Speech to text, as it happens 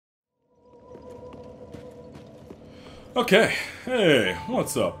Okay, hey,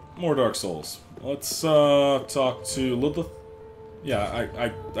 what's up? More Dark Souls. Let's talk to Lilith. Yeah,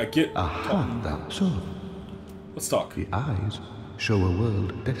 I get. Aha, thou sword. Let's talk. The eyes show a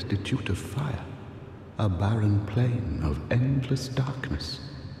world destitute of fire, a barren plain of endless darkness,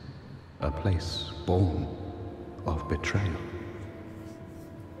 a place born of betrayal.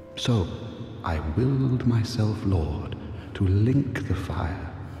 So I willed myself Lord to link the fire,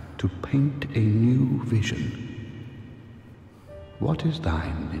 to paint a new vision. What is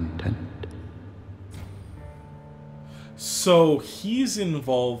thine intent? So he's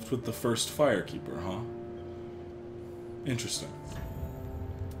involved with the first Firekeeper, huh? Interesting.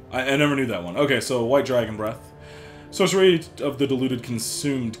 I never knew that one. Okay, so White Dragon Breath. Sorcery of the deluded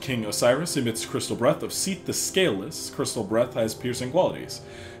consumed King Osiris emits Crystal Breath of Seath the Scaleless. Crystal Breath has piercing qualities.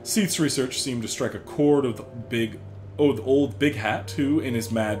 Seath's research seemed to strike a chord of the old Big Hat, who, in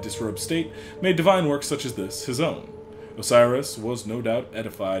his mad, disrobed state, made divine works such as this his own. Osiris was no doubt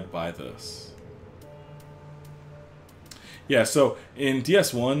edified by this. Yeah, so in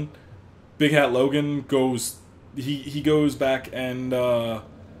DS1, Big Hat Logan goes... He goes back and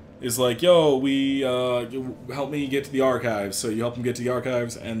is like, yo, you help me get to the archives. So you help him get to the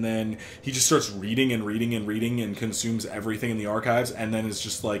archives, and then he just starts reading and reading and reading and consumes everything in the archives, and then is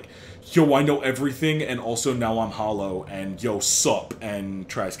just like, yo, I know everything, and also now I'm hollow, and yo, sup, and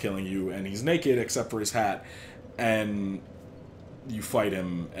tries killing you, and he's naked except for his hat, and you fight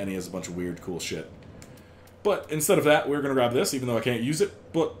him, and he has a bunch of weird, cool shit. But instead of that, we're going to grab this, even though I can't use it.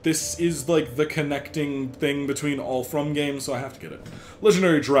 But this is, like, the connecting thing between all From games, so I have to get it.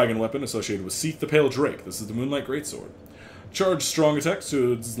 Legendary Dragon Weapon associated with Seath the Pale Drake. This is the Moonlight Greatsword. Charge strong attacks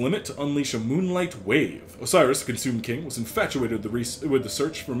to its limit to unleash a Moonlight Wave. Osiris, the Consumed King, was infatuated with the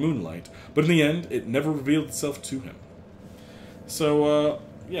search for moonlight, but in the end, it never revealed itself to him. So,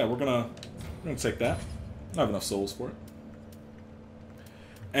 yeah, we're gonna take that. I have enough souls for it.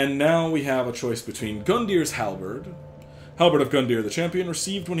 And now we have a choice between Gundir's Halberd. Halberd of Gundir the Champion,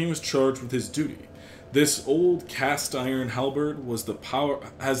 received when he was charged with his duty. This old cast-iron halberd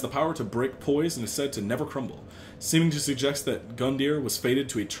has the power to break poise and is said to never crumble, seeming to suggest that Gundir was fated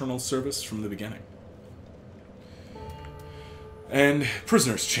to eternal service from the beginning. And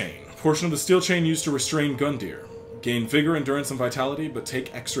Prisoner's Chain, a portion of the steel chain used to restrain Gundir. Gain vigor, endurance, and vitality, but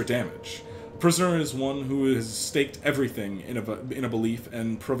take extra damage. Prisoner is one who has staked everything in a belief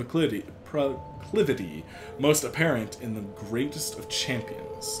and proclivity most apparent in the greatest of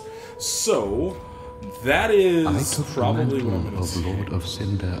champions. So, that is probably what I'm going to say. I took the mantle of Lord of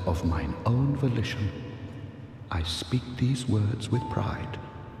Cinder of mine own volition. I speak these words with pride.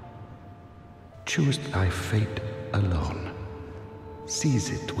 Choose thy fate alone. Seize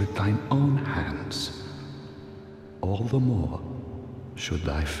it with thine own hands. All the more should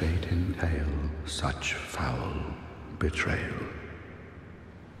thy fate entail such foul betrayal.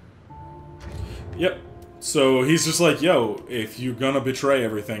 Yep. So he's just like, yo, if you're gonna betray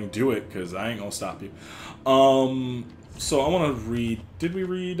everything, do it, because I ain't gonna stop you. So I want to read... Did we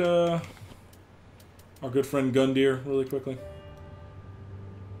read, our good friend Gundir really quickly?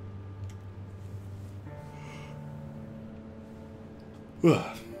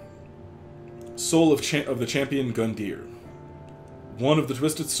 Soul of the Champion Gundir. One of the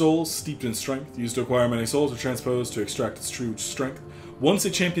twisted souls, steeped in strength, used to acquire many souls or transpose to extract its true strength. Once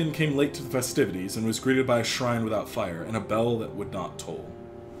a champion came late to the festivities and was greeted by a shrine without fire and a bell that would not toll.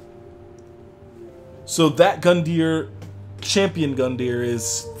 So that Gundir, Champion Gundir,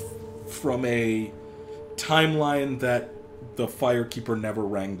 is from a timeline that the Firekeeper never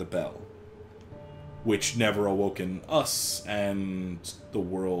rang the bell, which never awoken us, and the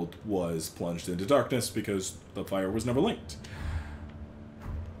world was plunged into darkness because the fire was never linked.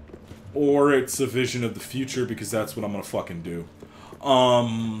 Or it's a vision of the future, because that's what I'm gonna fucking do.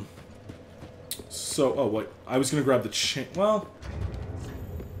 So, oh, wait. I was gonna grab the chain. Well,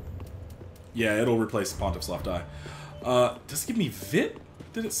 yeah, it'll replace the Pontiff's left eye. Does it give me Vit?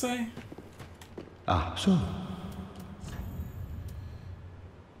 Did it say? Ah, so.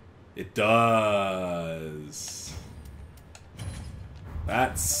 It does.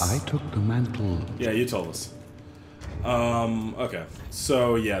 That's... I took the mantle. Yeah, you told us. Okay.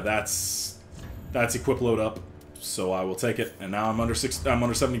 So yeah, that's equip load up. So I will take it, and now I'm under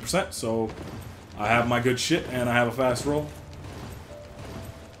 70%. So I have my good shit, and I have a fast roll.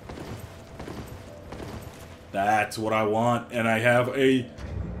 That's what I want, and I have a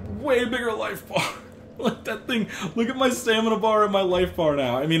way bigger life bar. Look at that thing. Look at my stamina bar and my life bar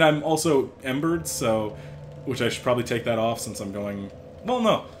now. I mean, I'm also embered, so which I should probably take that off since I'm going. Well,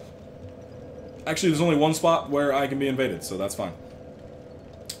 no. Actually, there's only one spot where I can be invaded, so that's fine.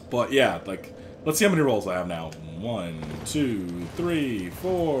 But yeah, like, Let's see how many rolls I have now. 1, 2, 3,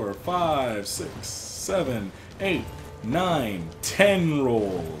 4, 5, 6, 7, 8, 9, 10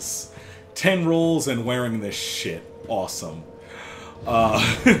 rolls. 10 rolls and wearing this shit. Awesome.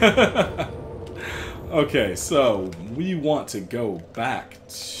 Okay, so we want to go back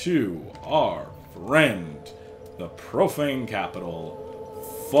to our friend, the Profane Capital.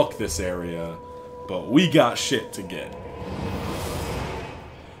 Fuck this area, but we got shit to get.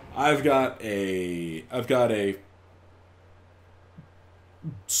 I've got a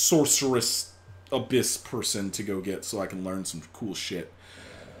sorceress abyss person to go get so I can learn some cool shit.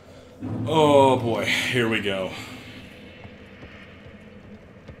 Oh boy, here we go.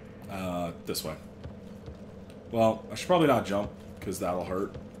 This way. Well, I should probably not jump, because that'll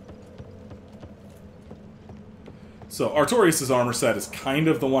hurt. So, Artorias' armor set is kind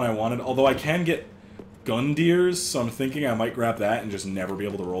of the one I wanted, although I can get Gundir's, so I'm thinking I might grab that and just never be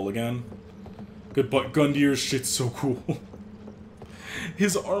able to roll again. Good, but Gundir's shit's so cool.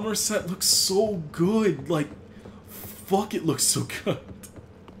 His armor set looks so good, like, fuck, it looks so good.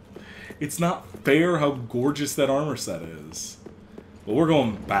 It's not fair how gorgeous that armor set is. But we're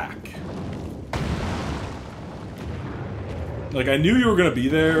going back. Like, I knew you were gonna be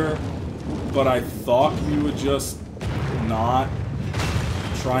there, but I thought you would just not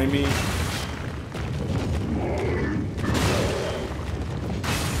try me.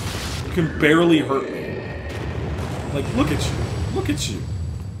 You can barely hurt me. Like, look at you. Look at you.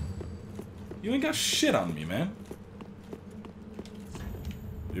 You ain't got shit on me, man.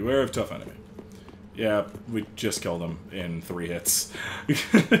 Beware of tough enemy. Yeah, we just killed him in 3 hits.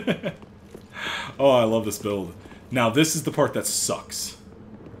 Oh, I love this build. Now, this is the part that sucks.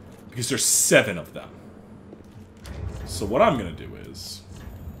 Because there's 7 of them. So what I'm going to do is...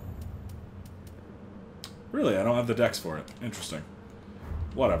 Really, I don't have the dex for it. Interesting.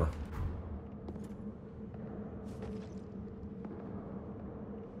 Whatever.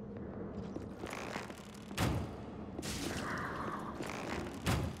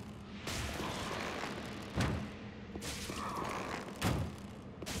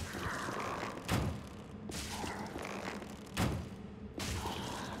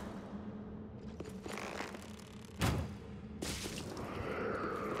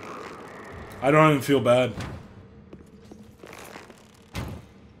 I don't even feel bad.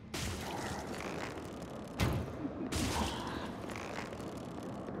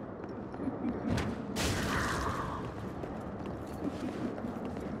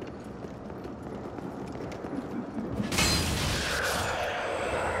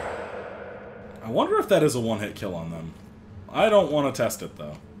 I wonder if that is a one-hit kill on them. I don't want to test it,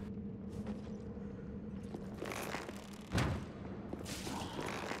 though.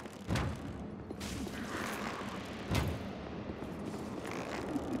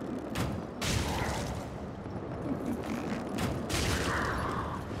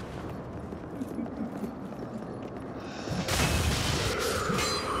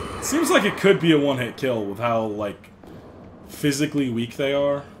 Seems like it could be a one-hit kill with how, like, physically weak they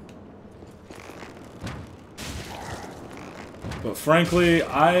are. But frankly,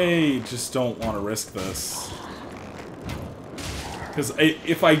 I just don't want to risk this. Because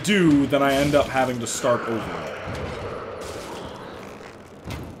if I do, then I end up having to start over.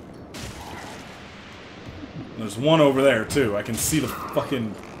 There's one over there, too. I can see the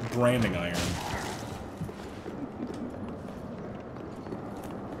fucking branding iron.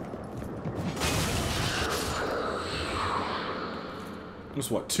 There's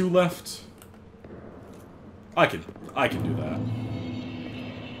what, 2 left? I can do that.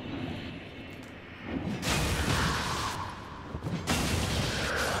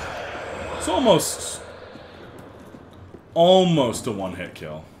 It's almost a one-hit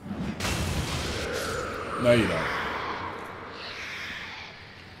kill. No, you don't.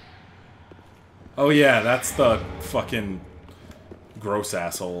 Oh yeah, that's the fucking gross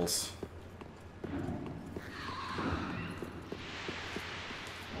assholes.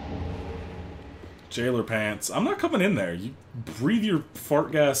 Jailer pants. I'm not coming in there. You breathe your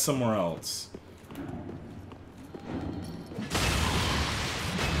fart gas somewhere else.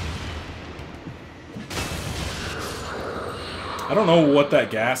 I don't know what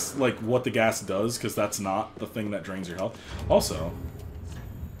that gas, like, what the gas does, because that's not the thing that drains your health. Also,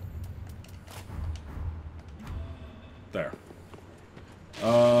 there.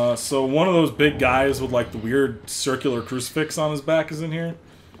 So one of those big guys with, like, the weird circular crucifix on his back is in here.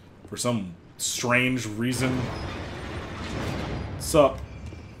 For some strange reason. What's up?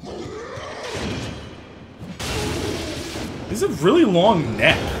 He's a really long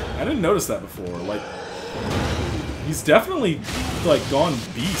neck. I didn't notice that before. Like, he's definitely, like, gone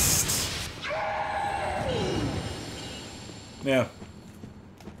beast. Yeah.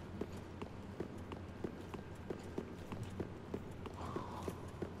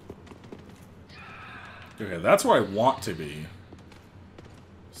 Okay, that's where I want to be.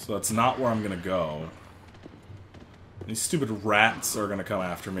 So that's not where I'm gonna go. These stupid rats are gonna come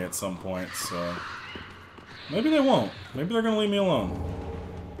after me at some point, so... Maybe they won't. Maybe they're gonna leave me alone.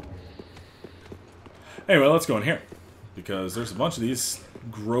 Anyway, let's go in here. Because there's a bunch of these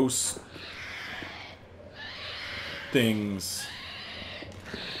gross... things.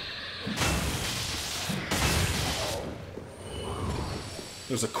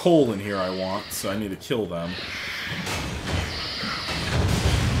 There's a coal in here I want, so I need to kill them.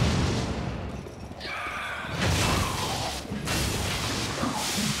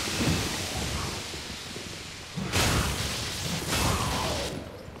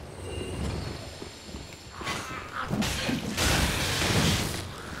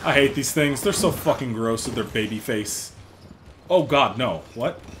 I hate these things. They're so fucking gross with their baby face. Oh god, no.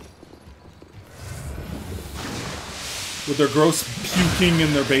 What? With their gross puking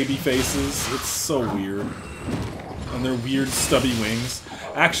in their baby faces. It's so weird. And their weird stubby wings.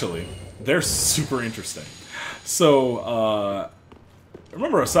 Actually, they're super interesting. So,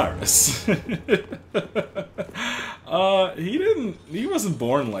 remember Osiris? He wasn't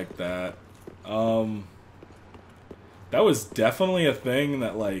born like that. That was definitely a thing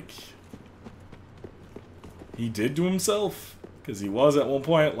that, like, he did to himself. Because he was, at one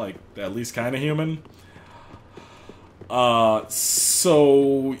point, like, at least kind of human.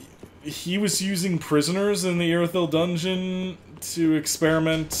 So he was using prisoners in the Irithyll dungeon to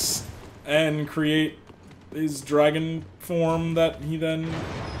experiment and create his dragon form that he then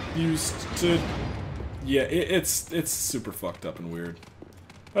used to... Yeah, it's super fucked up and weird.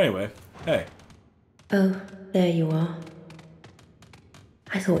 But anyway, hey. Oh, there you are.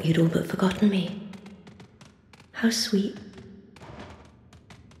 I thought you'd all but forgotten me. How sweet.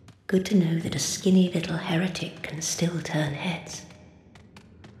 Good to know that a skinny little heretic can still turn heads.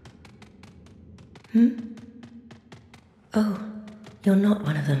 Oh, you're not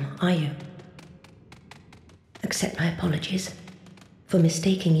one of them, are you? Accept my apologies for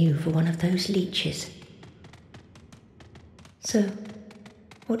mistaking you for one of those leeches. So,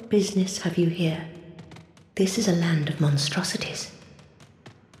 what business have you here? This is a land of monstrosities.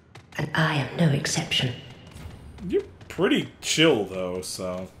 And I am no exception. You're pretty chill, though,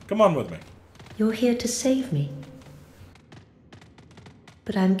 so come on with me. You're here to save me.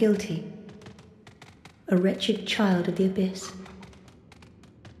 But I'm guilty. A wretched child of the Abyss.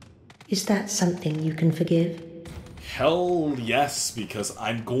 Is that something you can forgive? Hell yes, because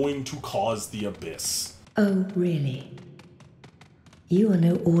I'm going to cause the Abyss. Oh, really? You are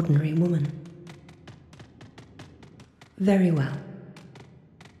no ordinary woman. Very well.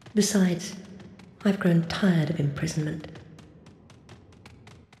 Besides, I've grown tired of imprisonment.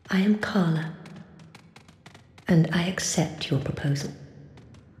 I am Carla, and I accept your proposal.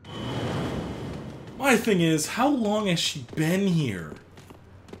 My thing is, how long has she been here?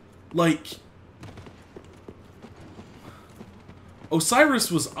 Like...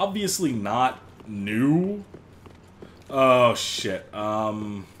 Osiris was obviously not new. Oh, shit. Okay.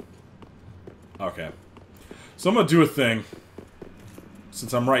 So I'm gonna do a thing.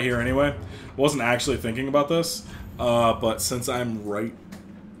 Since I'm right here anyway. Wasn't actually thinking about this. But since I'm right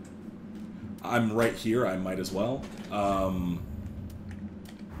here, I might as well.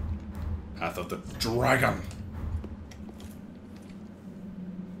 Path of the Dragon.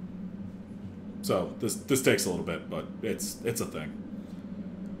 So this takes a little bit, but it's a thing.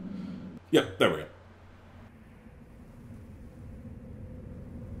 Yep, there we go.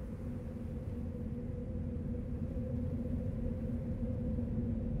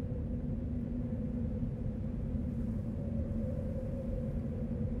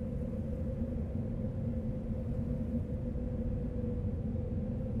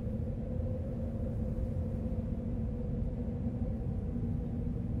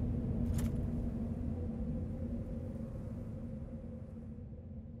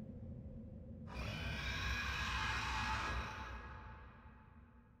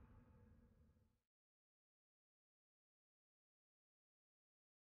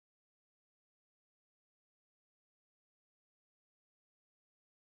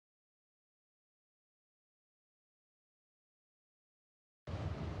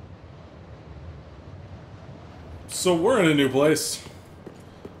 So we're in a new place.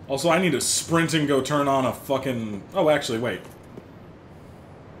 Also, I need to sprint and go turn on a fucking... Oh, actually, wait.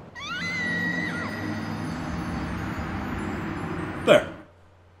 There.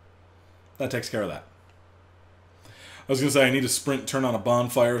 That takes care of that. I was gonna say I need to sprint, turn on a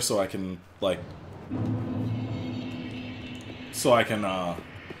bonfire so I can, like... so I can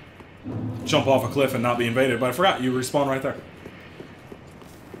jump off a cliff and not be invaded, but I forgot you respawn right there.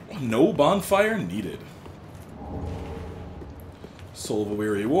 No bonfire needed. Soul of a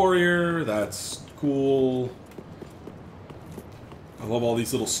Weary Warrior, that's cool. I love all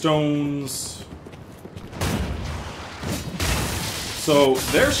these little stones. So,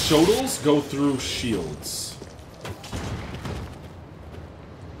 their shodels go through shields.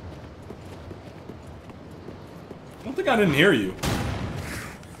 I don't think I didn't hear you.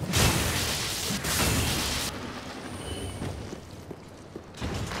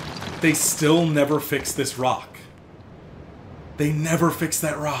 They still never fixed this rock. They never fixed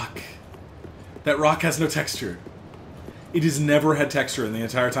that rock. That rock has no texture. It has never had texture in the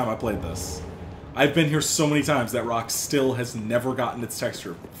entire time I played this. I've been here so many times, that rock still has never gotten its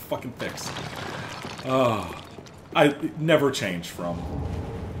texture fucking fixed. I never change from.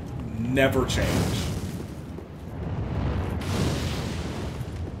 Never change.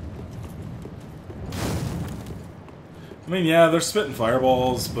 I mean, yeah, they're spitting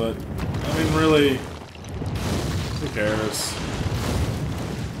fireballs, but, I mean, really, who cares?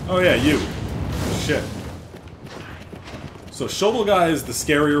 Oh yeah, you. Shit. So, Shovel Guy is the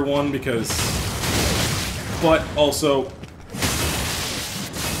scarier one because... But, also...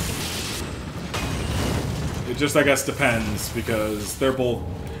 It just, I guess, depends, because they're both...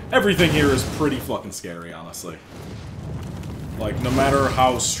 Everything here is pretty fucking scary, honestly. Like, no matter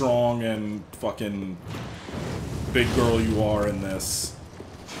how strong and fucking... big girl you are in this,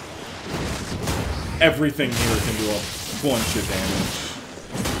 everything here can do a bunch of damage.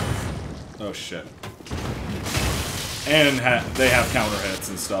 Oh shit. And they have counter hits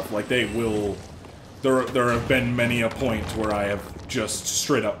and stuff. Like, they will... There have been many a point where I have just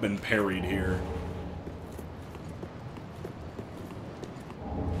straight up been parried here.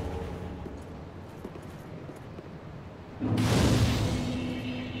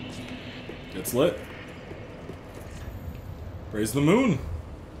 It's lit. Praise the moon.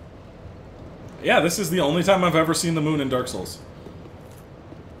 Yeah, this is the only time I've ever seen the moon in Dark Souls.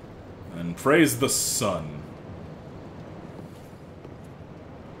 And praise the sun.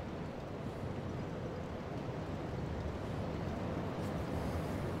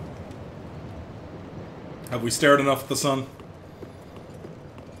 Have we stared enough at the sun?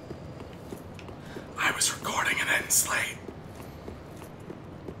 I was recording an end slate.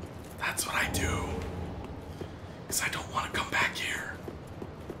 That's what I do. Because I don't want to come back here.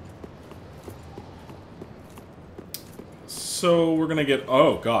 So we're gonna get...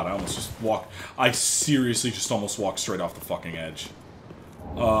 Oh god, I almost just walked... I seriously just almost walked straight off the fucking edge.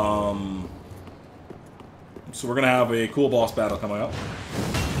 So we're gonna have a cool boss battle coming up.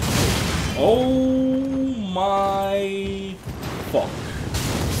 Oh my... fuck.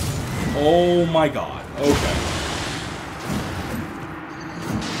 Oh my god. Okay.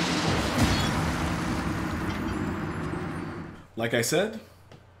 Like I said,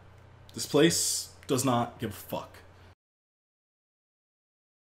 this place does not give a fuck.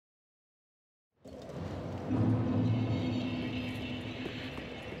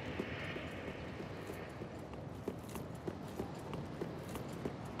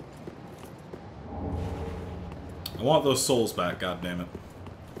 I want those souls back, goddammit.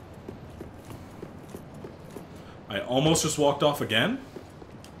 I almost just walked off again.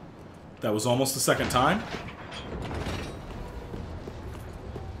 That was almost the second time.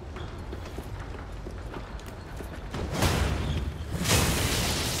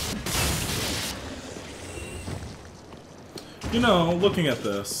 You know, looking at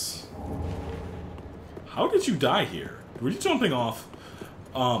this, how did you die here? Were you jumping off?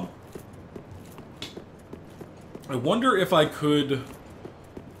 I wonder if I could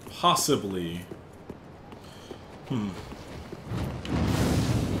possibly...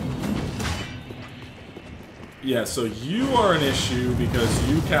 Yeah, so you are an issue because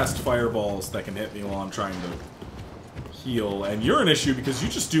you cast fireballs that can hit me while I'm trying to heal, and you're an issue because you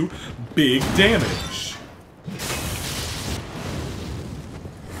just do big damage.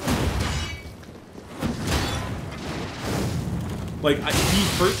 Like,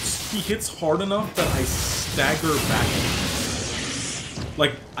 he hits hard enough that I stagger back.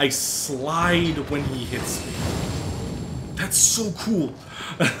 Like, I slide when he hits me. That's so cool.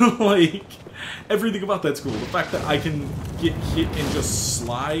 Like, everything about that's cool. The fact that I can get hit and just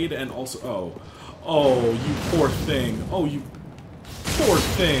slide and also... Oh, you poor thing. Oh, you poor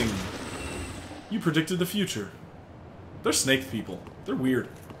thing. You predicted the future. They're snake people. They're weird.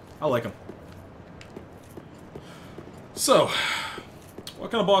 I like them. So,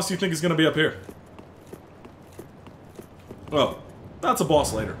 what kind of boss do you think is going to be up here? Well, that's a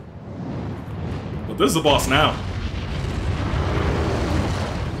boss later. But this is a boss now.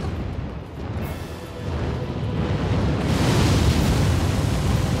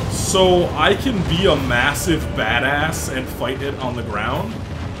 So I can be a massive badass and fight it on the ground,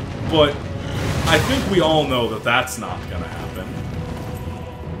 but I think we all know that that's not gonna happen.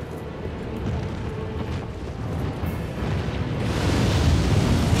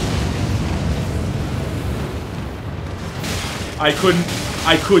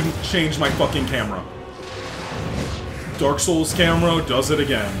 I couldn't change my fucking camera. Dark Souls camera does it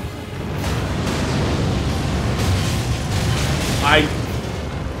again.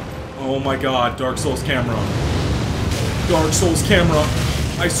 Oh my god, Dark Souls camera. Dark Souls camera.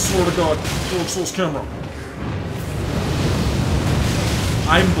 I swear to god, Dark Souls camera.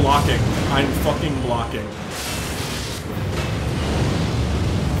 I'm blocking. I'm fucking blocking.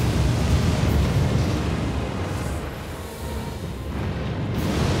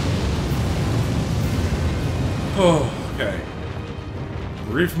 Oh, okay.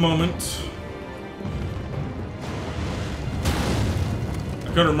 Brief moment.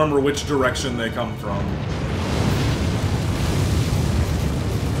 I couldn't remember which direction they come from.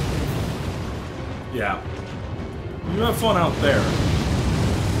 Yeah. You have fun out there.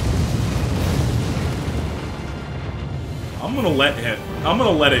 I'm gonna let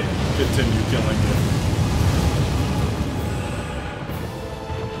it continue killing you.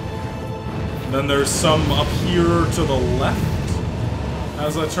 And then there's some up here to the left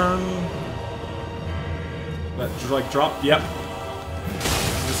as I turn. That like drop. Yep.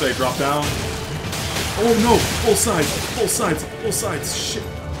 Just say drop down. Oh no! Both sides! Both sides! Both sides! Shit!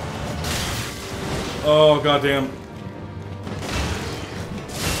 Oh goddamn!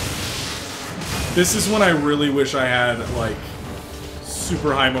 This is when I really wish I had like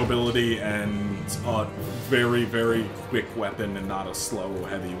super high mobility and a very, very quick weapon and not a slow,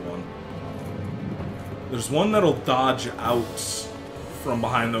 heavy one. There's one that'll dodge out from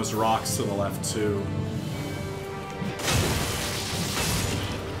behind those rocks to the left, too.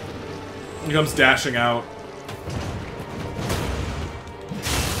 He comes dashing out.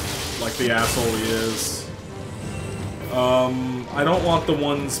 Like the asshole he is. I don't want the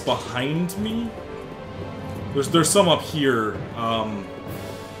ones behind me. There's some up here.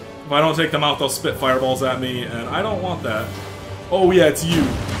 If I don't take them out, they'll spit fireballs at me, and I don't want that. Oh yeah, it's you.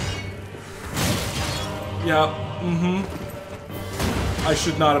 Yeah, I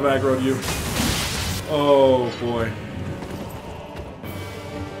should not have aggroed you. Oh, boy.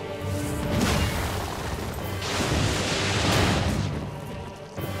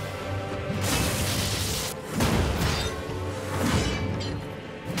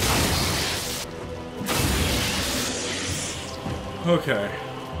 Okay.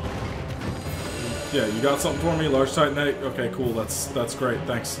 Yeah, you got something for me? Large Titanite? Okay, cool. That's great.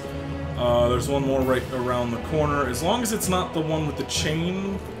 Thanks. There's one more right around the corner. As long as it's not the one with the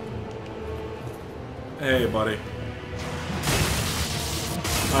chain. Hey, buddy.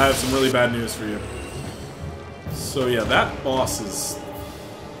 I have some really bad news for you. So yeah, that boss is...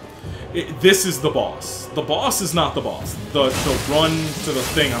 this is the boss. The boss is not the boss. The run to the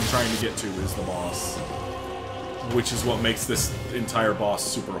thing I'm trying to get to is the boss. Which is what makes this entire boss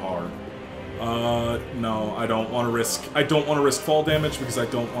super hard. No, I don't want to risk... I don't want to risk fall damage because I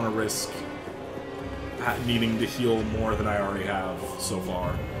don't want to risk needing to heal more than I already have so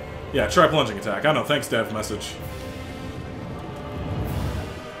far. Yeah, try plunging attack. I know, thanks, Dev message.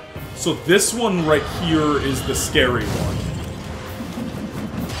 So this one right here is the scary one.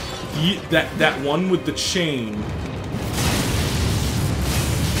 That one with the chain...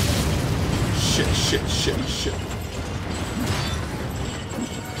 Shit.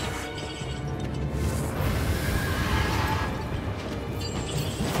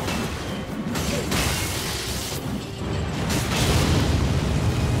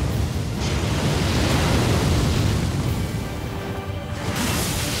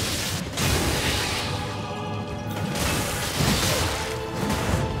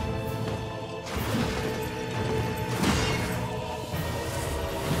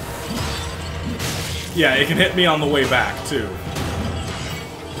 Yeah, it can hit me on the way back, too.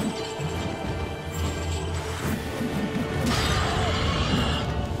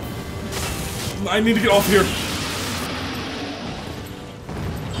 I need to get off here.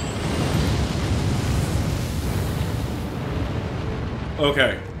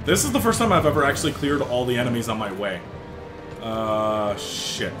 Okay. This is the first time I've ever actually cleared all the enemies on my way.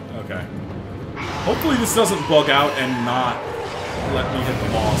 Shit. Okay. Hopefully this doesn't bug out and not let me hit the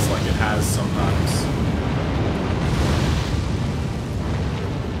boss like it has sometimes.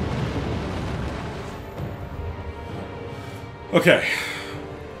 Okay.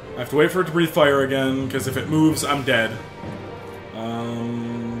 I have to wait for it to breathe fire again, because if it moves, I'm dead.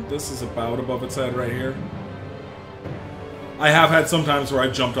 This is about above its head right here. I have had some times where I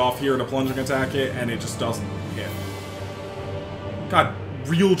jumped off here to plunging attack it, and it just doesn't hit. God,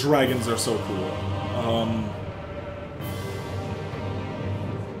 real dragons are so cool.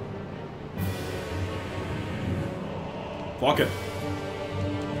 Fuck it.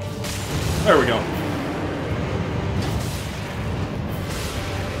 There we go.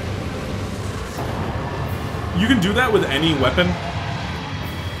 You can do that with any weapon,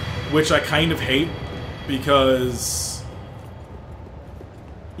 which I kind of hate, because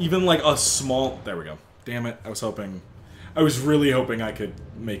even like a small... There we go. Damn it, I was really hoping I could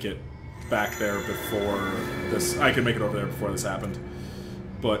make it back there before this... I could make it over there before this happened.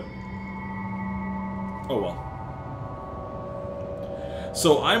 But... oh well.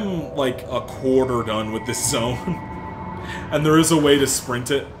 So I'm like a quarter done with this zone. And there is a way to sprint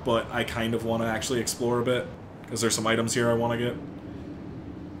it, but I kind of want to actually explore a bit. Because there's some items here I want to get.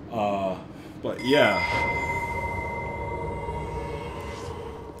 But yeah.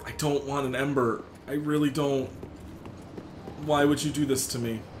 I don't want an ember. I really don't. Why would you do this to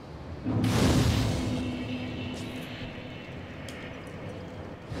me?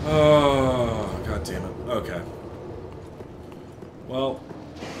 Oh, god damn it. Okay. Well.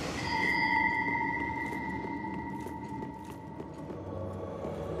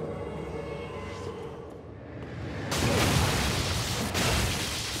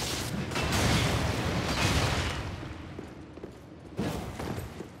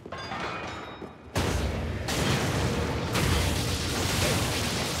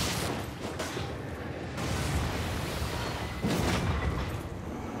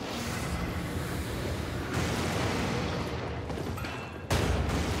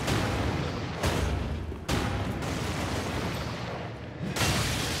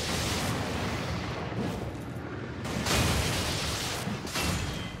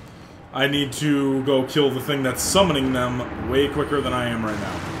 I need to go kill the thing that's summoning them way quicker than I am right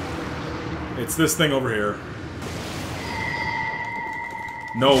now. It's this thing over here.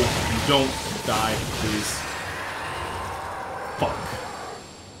 No, you don't die, please. Fuck.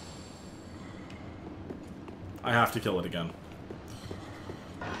 I have to kill it again.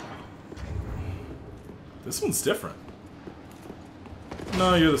 This one's different.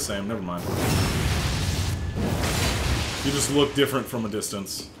 No, you're the same. Never mind. You just look different from a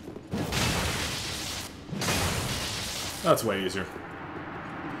distance. That's way easier.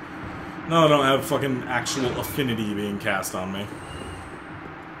 No, I don't have fucking actual affinity being cast on me.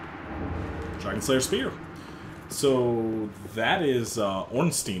 Dragon Slayer Spear. So, that is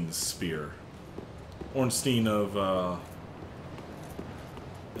Ornstein's Spear. Ornstein of,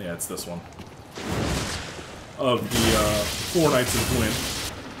 yeah, it's this one. Of the, Four Knights of Gwyn.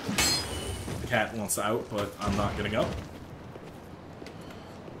 The cat wants out, but I'm not getting up.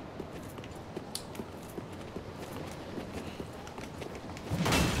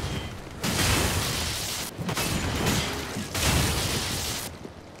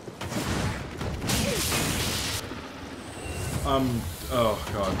 Oh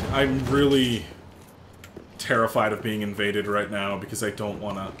god, I'm really terrified of being invaded right now because I don't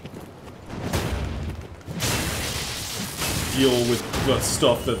want to deal with the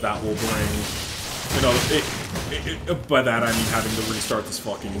stuff that will bring. You know, by that I mean having to restart this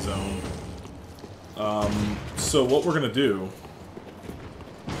fucking zone. So what we're gonna do,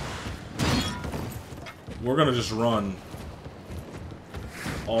 we're gonna just run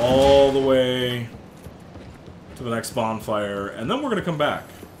all the way to the next bonfire, and then we're gonna come back.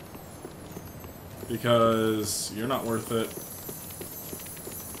 Because you're not worth it.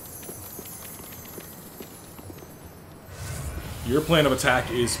 Your plan of attack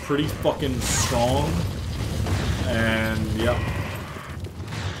is pretty fucking strong. And, yep.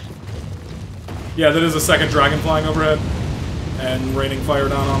 Yeah, that is a second dragon flying overhead and raining fire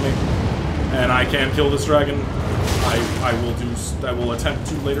down on me. And I can kill this dragon. I will attempt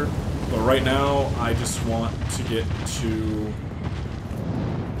to later. But right now, I just want to get to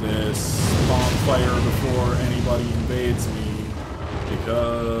this bonfire before anybody invades me,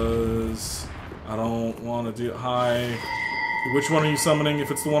 because I don't want to do... Hi. Which one are you summoning?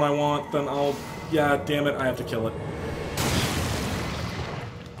 If it's the one I want, then I'll... Yeah, damn it, I have to kill it.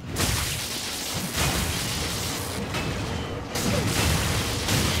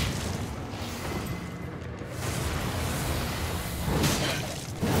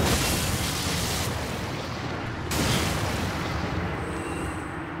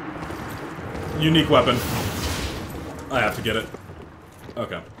 Unique weapon. I have to get it.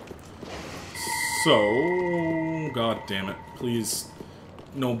 Okay. So... God damn it. Please.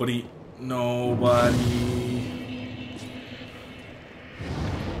 Nobody. Nobody.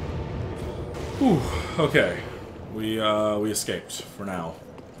 Whew. Okay. We escaped for now.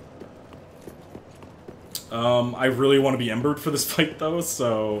 I really want to be embered for this fight, though,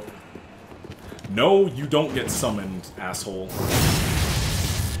 so... No, you don't get summoned, asshole.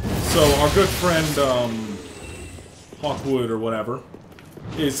 So, our good friend, Hawkwood or whatever,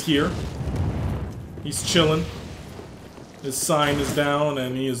 is here. He's chilling. His sign is down,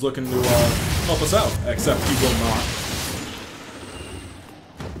 and he is looking to, help us out, except he will not.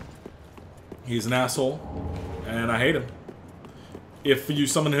 He's an asshole, and I hate him. If you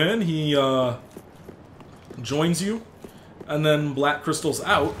summon him in, he, joins you, and then Black Crystal's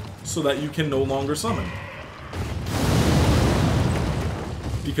out, so that you can no longer summon.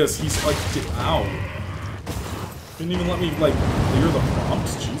 Because he's like, ow. Didn't even let me, like, clear the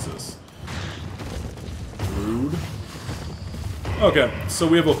prompts? Jesus. Rude. Okay, so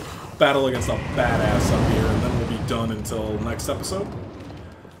we have a battle against a badass up here, and then we'll be done until next episode.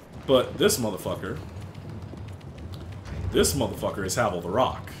 But this motherfucker is Havel the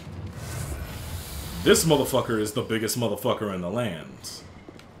Rock. This motherfucker is the biggest motherfucker in the land.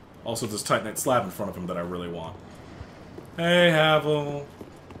 Also, there's Titanite slab in front of him that I really want. Hey, Havel.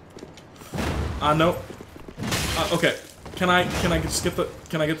 No. Okay. Can I just get the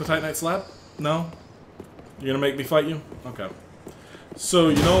Titanite slab? No? You're gonna make me fight you? Okay. So,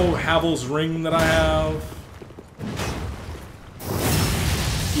 you know Havel's ring that I have?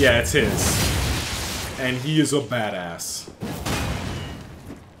 Yeah, it's his. And he is a badass.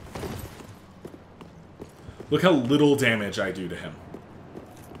 Look how little damage I do to him.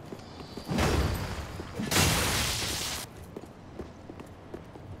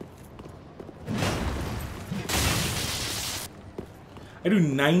 I do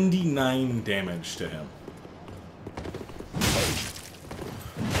 99 damage to him.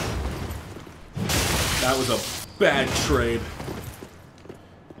 That was a bad trade.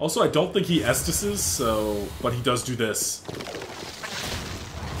 Also, I don't think he Estises, so... But he does do this.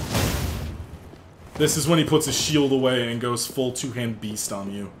 This is when he puts his shield away and goes full two-hand beast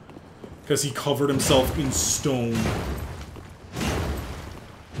on you. Because he covered himself in stone.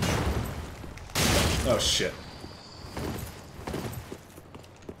 Oh, shit.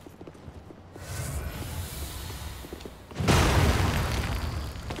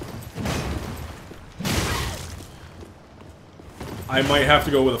 I might have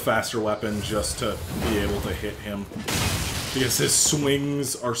to go with a faster weapon just to be able to hit him. Because his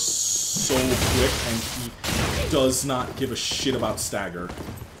swings are so quick and he does not give a shit about stagger.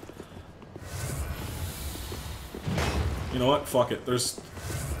 You know what? Fuck it. There's...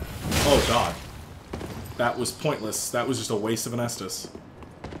 Oh, God. That was pointless. That was just a waste of an Estus.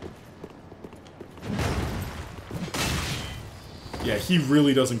 Yeah, he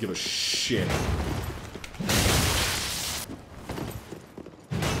really doesn't give a shit.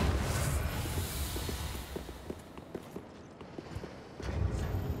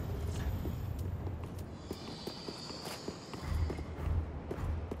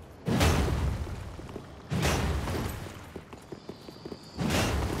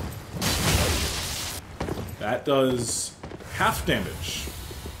 That does half damage.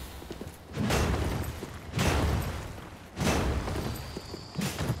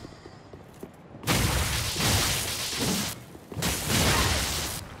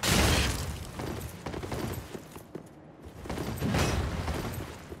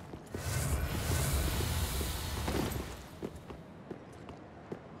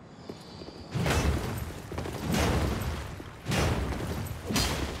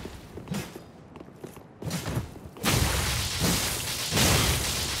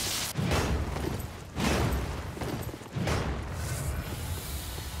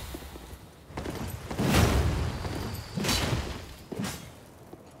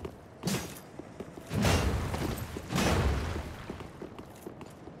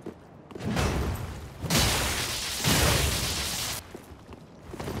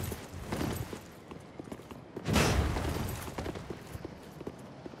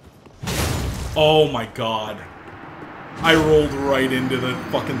 Oh my god. I rolled right into the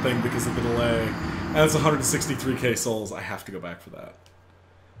fucking thing because of the delay. And that's 163k souls. I have to go back for that.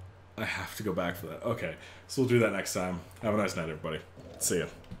 I have to go back for that. Okay, so we'll do that next time. Have a nice night, everybody. See ya.